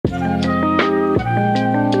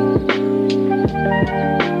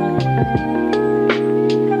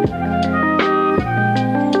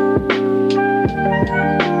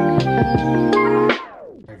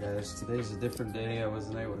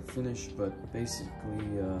finished, but basically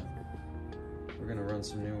we're gonna run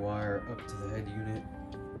some new wire up to the head unit.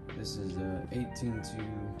 This is a 18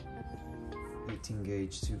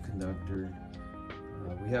 gauge 2 conductor.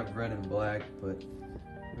 We have red and black, but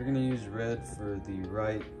we're gonna use red for the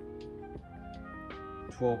right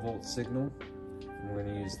 12 volt signal, and we're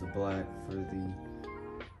gonna use the black for the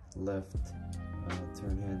left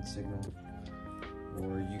turn hand signal.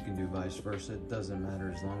 Or you can do vice versa, it doesn't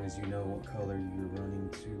matter as long as you know what color you're running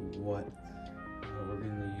to what. We're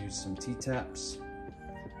going to use some T-taps,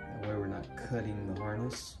 that way we're not cutting the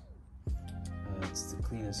harness. It's the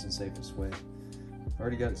cleanest and safest way. I've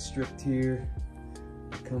already got it stripped here.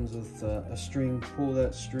 It comes with a string, pull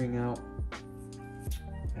that string out.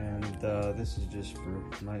 And this is just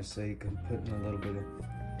for my sake. I'm putting a little bit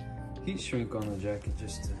of heat shrink on the jacket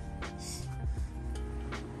just to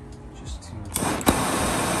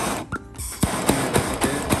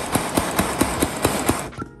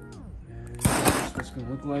gonna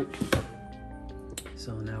look like.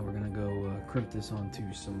 So now we're gonna go crimp this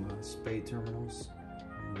onto some spade terminals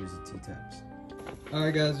and use the T-taps.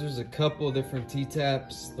 Alright guys, there's a couple different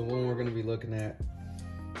T-taps. The one we're gonna be looking at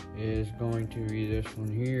is going to be this one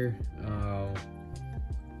here.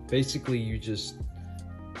 Basically you just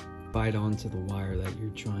bite onto the wire that you're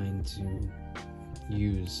trying to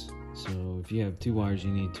use. So if you have 2 wires,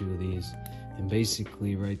 you need 2 of these. And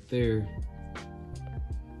basically right there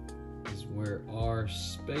where our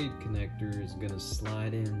spade connector is going to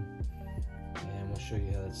slide in, and we'll show you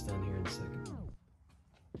how that's done here in a second.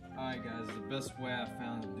 Alright guys, the best way I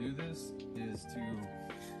found to do this is to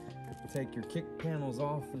take your kick panels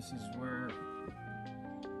off. This is where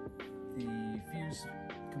the fuse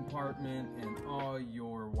compartment and all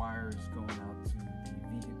your wires going out to the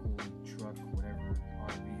vehicle, truck, whatever,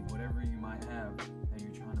 RV, whatever you might have that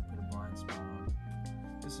you're trying to put a blind spot on.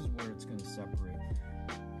 This is where it's going to separate.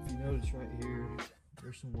 If you notice right here,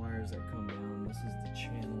 there's some wires that come down. This is the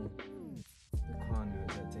channel, the conduit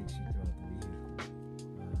that takes you throughout the vehicle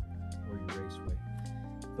or your raceway.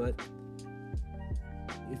 But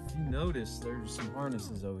if you notice, there's some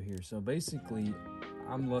harnesses over here. So basically,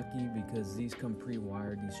 I'm lucky because these come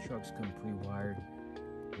pre-wired. These trucks come pre-wired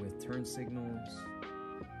with turn signals.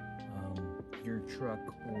 Your truck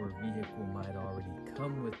or vehicle might already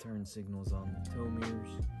come with turn signals on the tow mirrors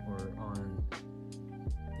or on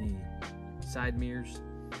the side mirrors,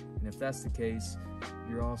 and if that's the case,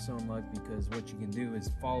 you're also in luck because what you can do is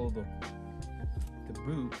follow the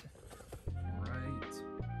boot right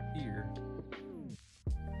here.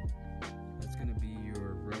 That's going to be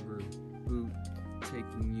your rubber boot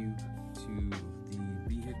taking you to the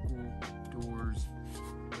vehicle doors,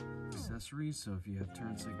 accessories. So if you have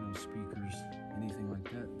turn signals, speakers, anything like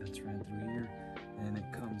that, that's ran through here, and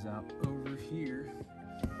it comes out over here.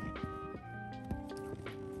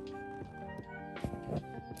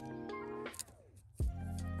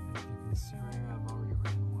 See right here, I've already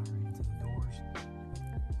ran the wiring into the doors,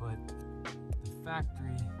 but the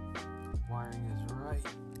factory wiring is right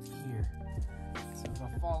here. So if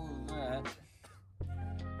I follow that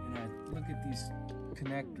and I look at these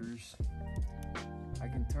connectors, I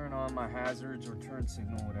can turn on my hazards or turn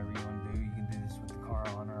signal, whatever you want to do. You can do this with the car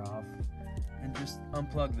on or off, and just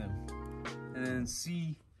unplug them and then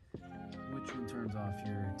see which one turns off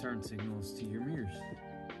your turn signals to your mirrors.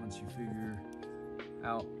 Once you figure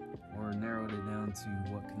out or narrowed it down to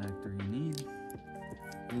what connector you need,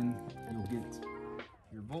 then you'll get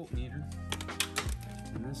your voltmeter.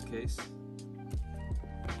 In this case,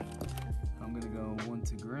 I'm going to go 1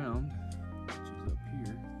 to ground, which is up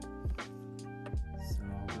here. So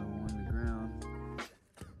I'll go 1 to ground,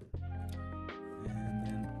 and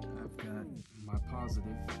then I've got my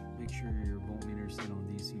positive. Make sure your voltmeter is set on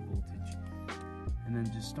DC voltage, and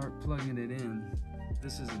then just start plugging it in.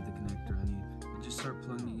 This isn't the connector I need. Just start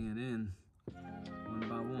plugging it in one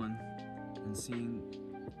by one and seeing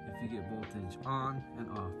if you get voltage on and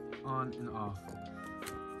off, on and off.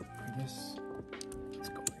 I guess let's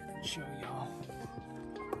go ahead and show y'all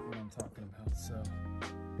what I'm talking about. So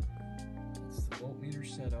it's the voltmeter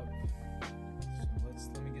setup. So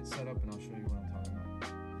let me get set up and I'll show you what I'm talking about.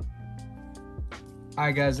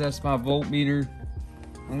 Alright guys, that's my voltmeter.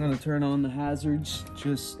 I'm gonna turn on the hazards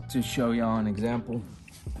just to show y'all an example.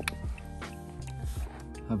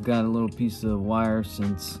 I've got a little piece of wire,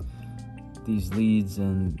 since these leads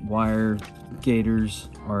and wire gaiters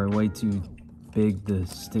are way too big to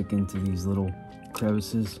stick into these little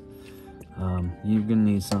crevices. You're gonna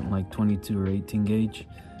need something like 22 or 18 gauge.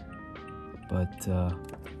 But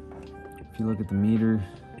if you look at the meter,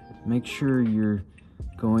 make sure you're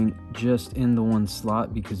going just into one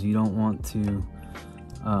slot because you don't want to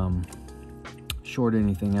short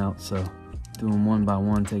anything out, so do them one by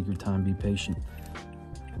one. Take your time, be patient.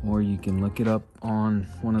 Or you can look it up on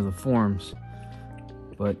one of the forums.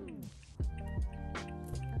 But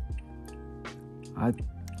I've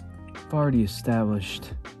already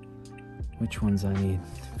established which ones I need.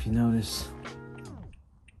 If you notice,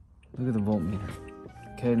 look at the voltmeter.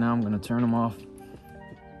 Okay, now I'm gonna turn them off.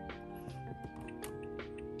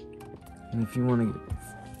 And if you want to get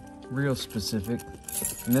real specific,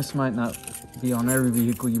 and this might not be on every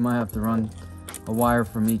vehicle, you might have to run a wire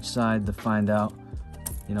from each side to find out,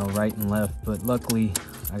 you know, right and left. But luckily,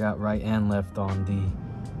 I got right and left on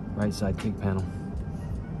the right side kick panel.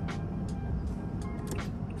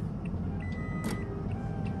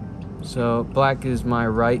 So black is my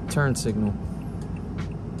right turn signal.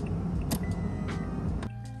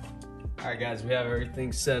 All right, guys, we have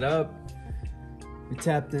everything set up. We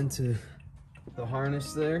tapped into the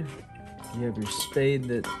harness there. You have your spade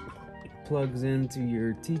that plugs into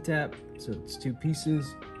your T-tap, so it's two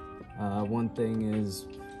pieces. One thing is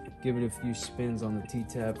give it a few spins on the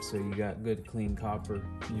T-tap so you got good clean copper.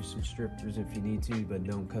 Use some strippers if you need to, but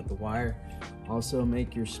don't cut the wire. Also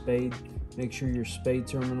make sure your spade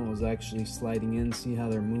terminal is actually sliding in. See how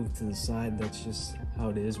they're moved to the side? That's just how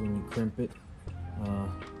it is when you crimp it.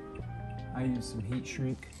 I use some heat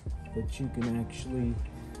shrink, but you can actually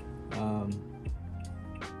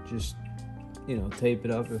just, you know, tape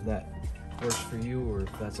it up if that works for you, or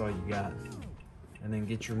if that's all you got. And then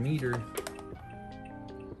get your meter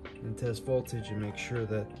and test voltage and make sure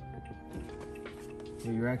that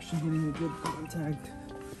you're actually getting a good contact.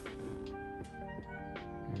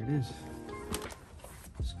 There it is.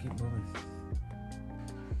 Just keep moving.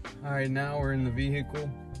 All right, now we're in the vehicle.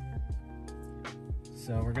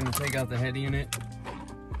 So we're gonna take out the head unit.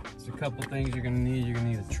 There's a couple things you're gonna need. You're gonna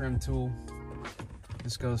need a trim tool.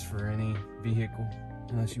 This goes for any vehicle,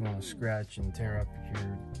 unless you want to scratch and tear up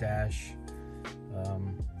your dash.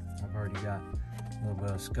 I've already got a little bit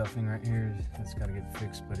of scuffing right here. That's got to get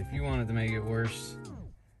fixed. But if you wanted to make it worse,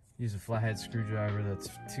 use a flathead screwdriver that's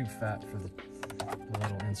too fat for the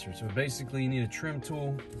little insert. So basically you need a trim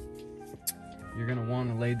tool. You're going to want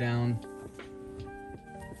to lay down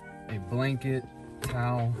a blanket,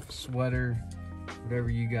 towel, sweater, whatever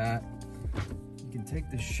you got. You can take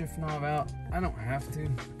the shift knob out. I don't have to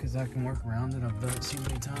because I can work around it. I've done it so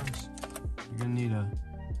many times. You're gonna need a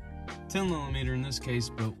 10mm in this case,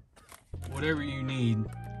 but whatever you need,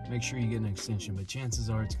 make sure you get an extension. But chances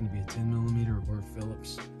are it's gonna be a 10mm or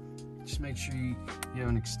Phillips. Just make sure you have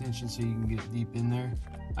an extension so you can get deep in there.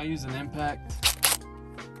 I use an impact.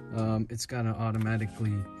 It's got an automatic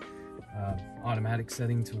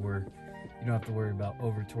setting to where you don't have to worry about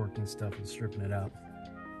over torquing stuff and stripping it out.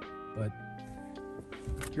 But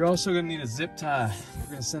you're also gonna need a zip tie. We're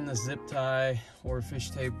gonna send this zip tie or fish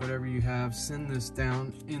tape, whatever you have, send this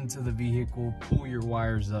down into the vehicle, pull your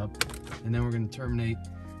wires up, and then we're gonna terminate,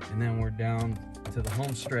 and then we're down to the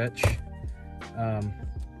home stretch.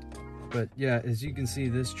 But yeah, as you can see,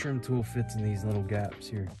 this trim tool fits in these little gaps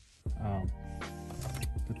here.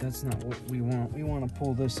 But that's not what we want. We want to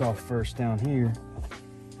pull this off first down here.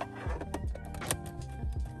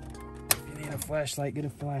 If you need a flashlight, get a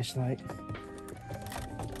flashlight.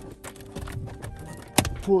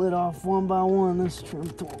 Pull it off one by one. This trim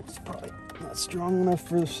tool is probably not strong enough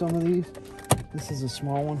for some of these. This is a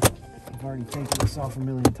small one. I've already taken this off a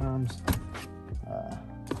million times. Yeah,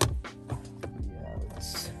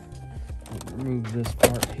 let's remove this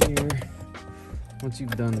part here. Once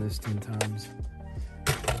you've done this 10 times,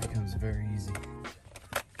 it becomes very easy.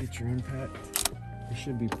 Get your impact. There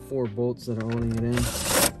should be 4 bolts that are holding it in.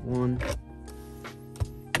 1,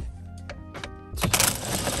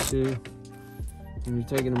 2. When you're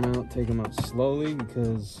taking them out, take them out slowly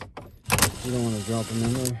because you don't want to drop them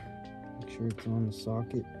in there. Make sure it's on the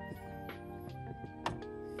socket.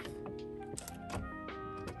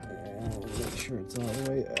 And make sure it's all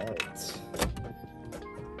the way out.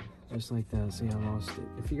 Just like that. See, I lost it.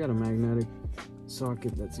 If you got a magnetic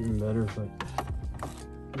socket, that's even better, but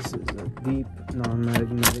this is a deep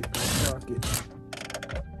non-magnetic socket.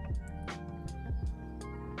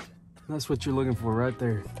 That's what you're looking for right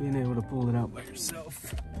there, being able to pull it out by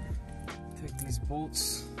yourself. Take these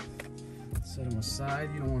bolts, set them aside.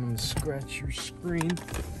 You don't want them to scratch your screen.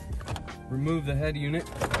 Remove the head unit.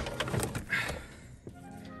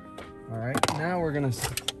 All right, now we're gonna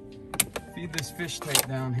feed this fish tape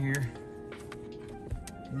down here.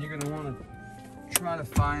 And you're gonna wanna try to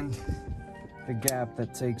find the gap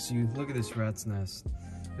that takes you. Look at this rat's nest.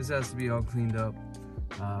 This has to be all cleaned up.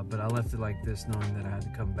 But I left it like this knowing that I had to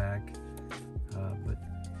come back. But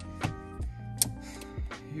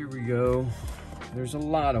here we go. There's a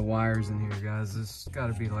lot of wires in here, guys. This got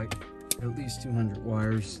to be like at least 200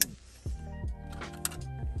 wires.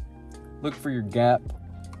 Look for your gap.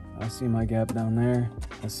 I see my gap down there.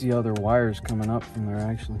 I see other wires coming up from there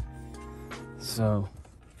actually. So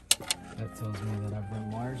that tells me that I've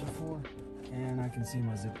run wires before, and I can see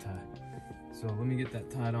my zip tie. So let me get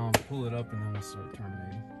that tied on, pull it up, and then we'll start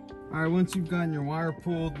terminating. All right, once you've gotten your wire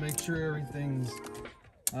pulled, make sure everything's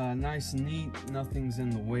nice and neat. Nothing's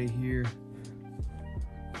in the way here.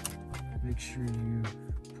 Make sure you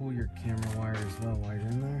pull your camera wire as well while you're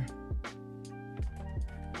in there.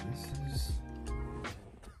 This is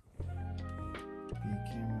the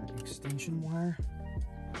camera extension wire.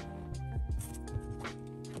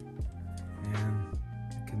 And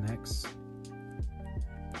it connects.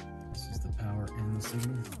 This is the power and the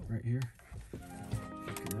signal right here.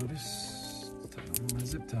 If you can notice, it's tied on my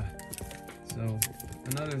zip tie. So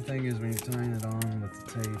another thing is when you're tying it on with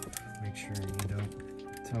the tape, make sure you don't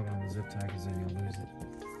tug on the zip tie because then you'll lose it.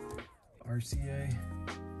 RCA.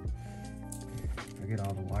 I get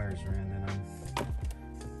all the wires random.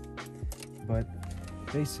 But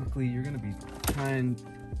basically you're going to be tying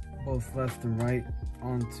both left and right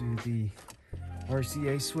onto the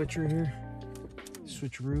RCA switcher here.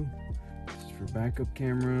 Switcheroo. This is for backup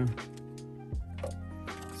camera.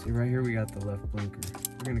 See right here we got the left blinker.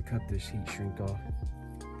 We're going to cut this heat shrink off.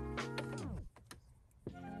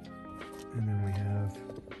 And then we have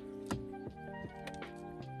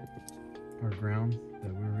our ground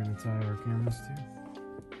that we were going to tie our cameras to.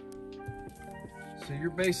 So you're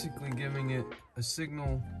basically giving it a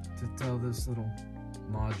signal to tell this little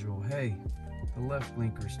module, hey, the left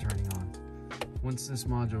blinker is turning on. Once this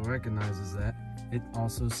module recognizes that, it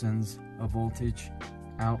also sends a voltage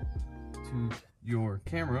out to your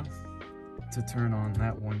camera to turn on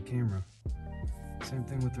that one camera. Same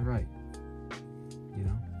thing with the right. You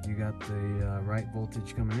know, you got the right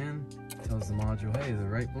voltage coming in, tells the module, hey, the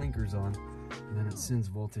right blinker's on, and then it sends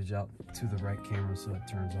voltage out to the right camera so it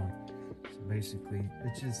turns on. So basically,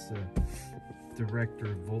 it's just a director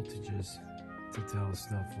of voltages to tell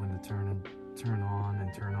stuff when to turn on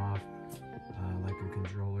and turn off, like a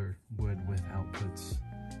controller would with outputs.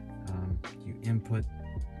 You input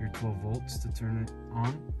your 12 volts to turn it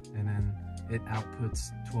on, and then it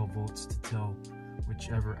outputs 12 volts to tell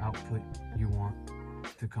whichever output you want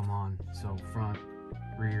to come on. So front,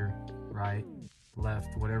 rear, right,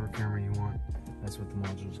 left, whatever camera you want, that's what the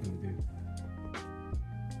module is going to do.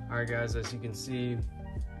 Alright guys, as you can see,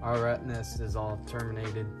 our rat nest is all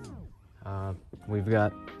terminated. We've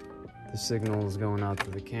got the signals going out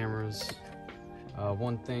to the cameras.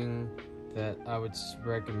 One thing that I would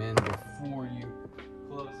recommend before you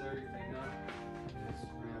close everything up is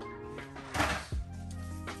grab your cameras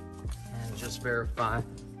and just verify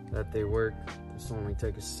that they work. This will only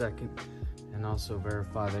take a second. And also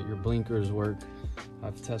verify that your blinkers work.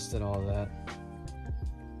 I've tested all that.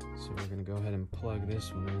 So we're gonna go ahead and plug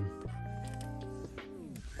this one in.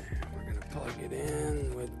 We're gonna plug it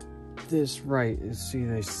in with this right. You see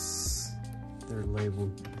they're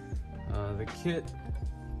labeled. The kit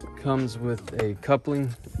comes with a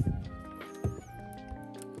coupling,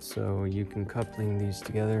 so you can coupling these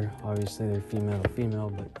together. Obviously they're female to female,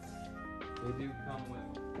 but they do come with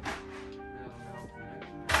male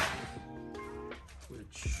connectors,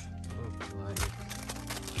 which look like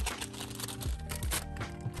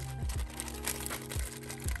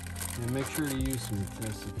and make sure to use some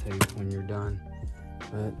twisted tape when you're done,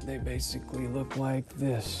 but they basically look like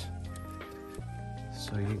this.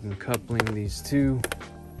 So you can coupling these two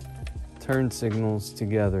turn signals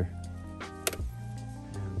together.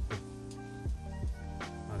 And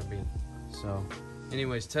bada bing. So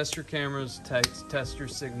anyways, test your cameras, test your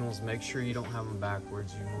signals, make sure you don't have them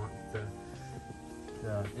backwards. You want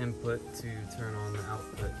the input to turn on the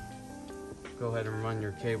output. Go ahead and run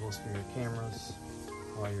your cables for your cameras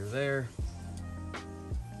while you're there,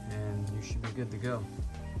 and you should be good to go.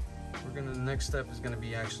 The next step is going to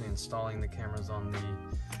be actually installing the cameras on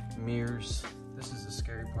the mirrors. This is the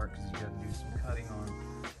scary part because you got to do some cutting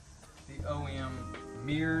on the OEM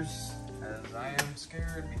mirrors, as I am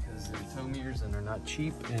scared because they're tow mirrors and they're not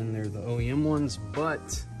cheap and they're the OEM ones,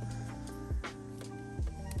 but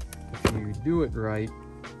if you do it right,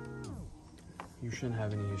 you shouldn't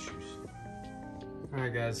have any issues.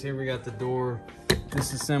 Alright guys, here we got the door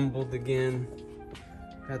disassembled again.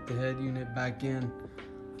 Got the head unit back in.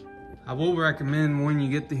 I will recommend when you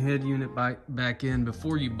get the head unit back in,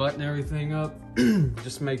 before you button everything up,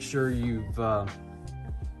 just make sure you've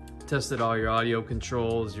tested all your audio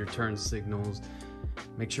controls, your turn signals.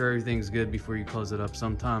 Make sure everything's good before you close it up.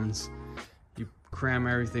 Sometimes you cram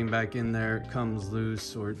everything back in there, it comes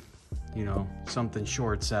loose, or you know, something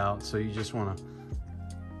shorts out. So you just want to,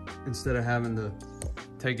 instead of having to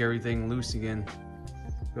take everything loose again,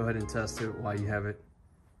 go ahead and test it while you have it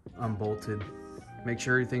unbolted. Make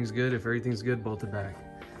sure everything's good. If everything's good, bolt it back.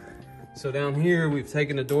 So down here, we've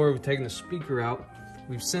taken the door, we've taken the speaker out.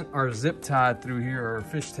 We've sent our zip tie through here, our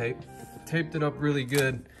fish tape, taped it up really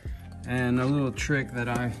good. And a little trick that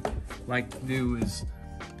I like to do is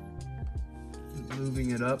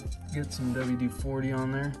lubing it up, get some WD-40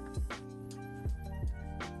 on there.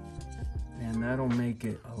 And that'll make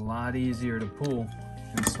it a lot easier to pull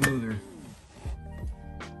and smoother.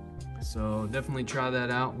 So definitely try that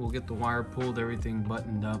out. We'll get the wire pulled, everything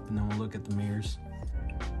buttoned up, and then we'll look at the mirrors.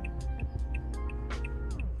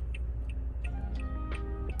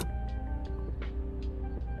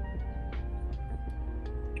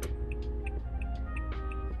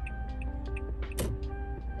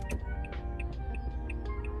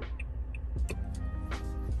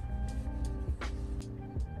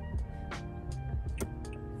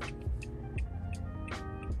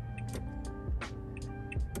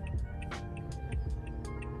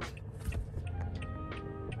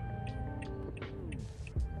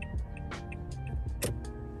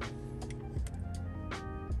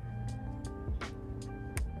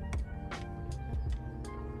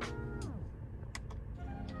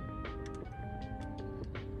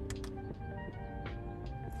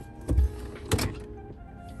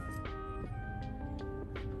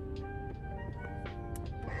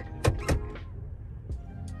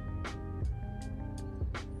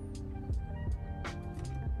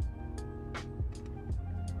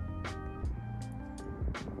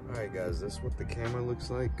 Alright guys, this is what the camera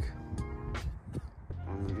looks like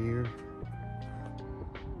on the mirror.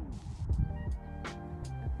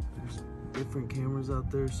 There's different cameras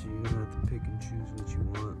out there, so you're gonna have to pick and choose what you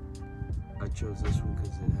want. I chose this one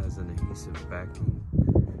because it has an adhesive backing,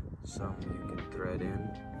 something you can thread in.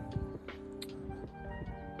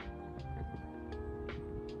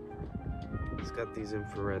 It's got these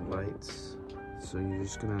infrared lights, so you're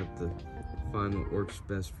just gonna have to find what works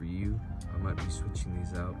best for you. I might be switching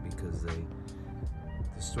these out because they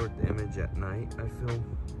distort the image at night, I feel,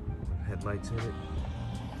 with headlights in it.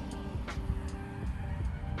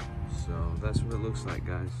 So that's what it looks like,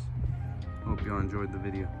 guys. Hope y'all enjoyed the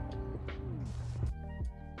video.